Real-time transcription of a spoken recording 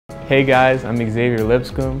Hey guys, I'm Xavier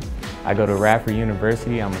Lipscomb. I go to Radford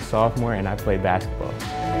University. I'm a sophomore and I play basketball.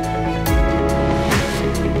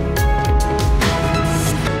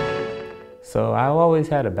 So I've always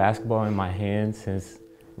had a basketball in my hand since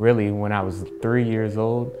really when I was 3 years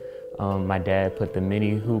old. My dad put the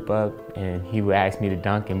mini hoop up and he would ask me to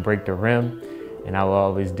dunk and break the rim, and I would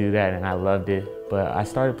always do that and I loved it. But I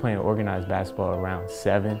started playing organized basketball around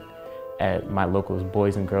 7 at my local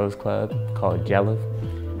Boys and Girls Club called Jelliff,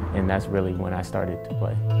 and that's really when I started to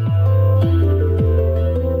play.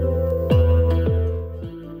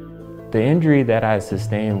 The injury that I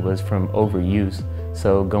sustained was from overuse.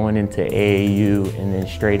 So going into AAU and then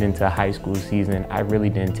straight into high school season, I really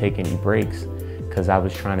didn't take any breaks because I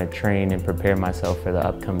was trying to train and prepare myself for the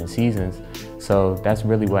upcoming seasons. So that's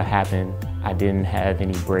really what happened. I didn't have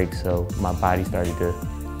any breaks, so my body started to,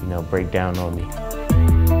 break down on me.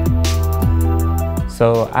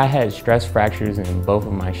 So I had stress fractures in both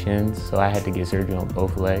of my shins, so I had to get surgery on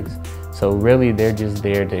both legs. So really they're just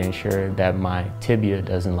there to ensure that my tibia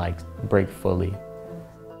doesn't break fully.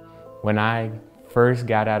 When I first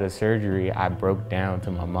got out of surgery, I broke down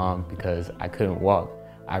to my mom because I couldn't walk.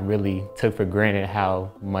 I really took for granted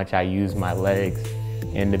how much I used my legs,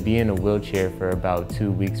 and to be in a wheelchair for about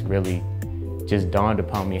 2 weeks really just dawned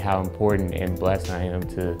upon me how important and blessed I am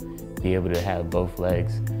to be able to have both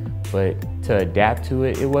legs. But to adapt to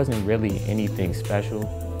it, it wasn't really anything special.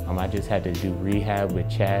 I just had to do rehab with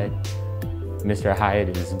Chad. Mr.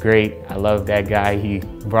 Hyatt is great. I love that guy. He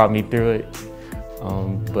brought me through it.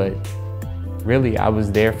 But really, I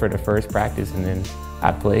was there for the first practice and then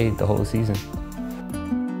I played the whole season.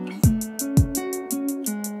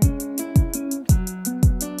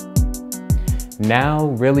 Now,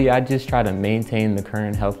 really, I just try to maintain the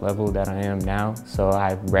current health level that I am now. So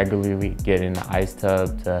I regularly get in the ice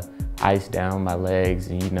tub to ice down my legs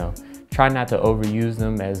and, try not to overuse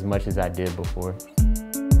them as much as I did before.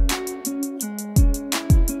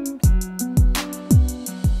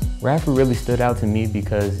 Radford really stood out to me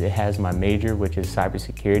because it has my major, which is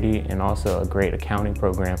cybersecurity, and also a great accounting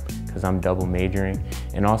program because I'm double majoring,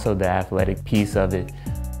 and also the athletic piece of it.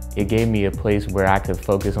 It gave me a place where I could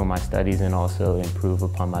focus on my studies and also improve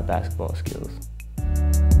upon my basketball skills.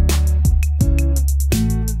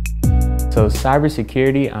 So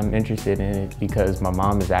cybersecurity, I'm interested in it because my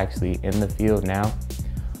mom is actually in the field now.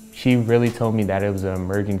 She really told me that it was an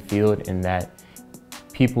emerging field and that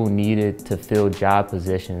people needed to fill job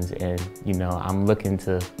positions, and I'm looking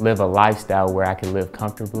to live a lifestyle where I can live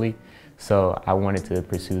comfortably, so I wanted to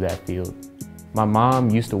pursue that field. My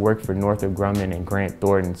mom used to work for Northrop Grumman and Grant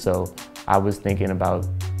Thornton, so I was thinking about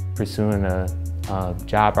pursuing a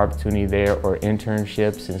job opportunity there or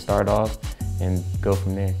internships and start off and go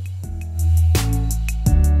from there.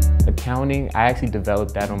 Accounting, I actually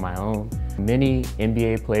developed that on my own. Many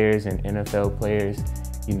NBA players and NFL players,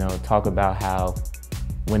 talk about how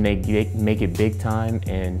when they make it big time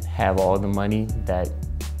and have all the money that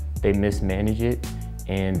they mismanage it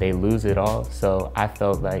and they lose it all. So I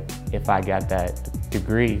felt like if I got that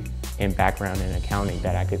degree and background in accounting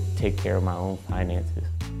that I could take care of my own finances.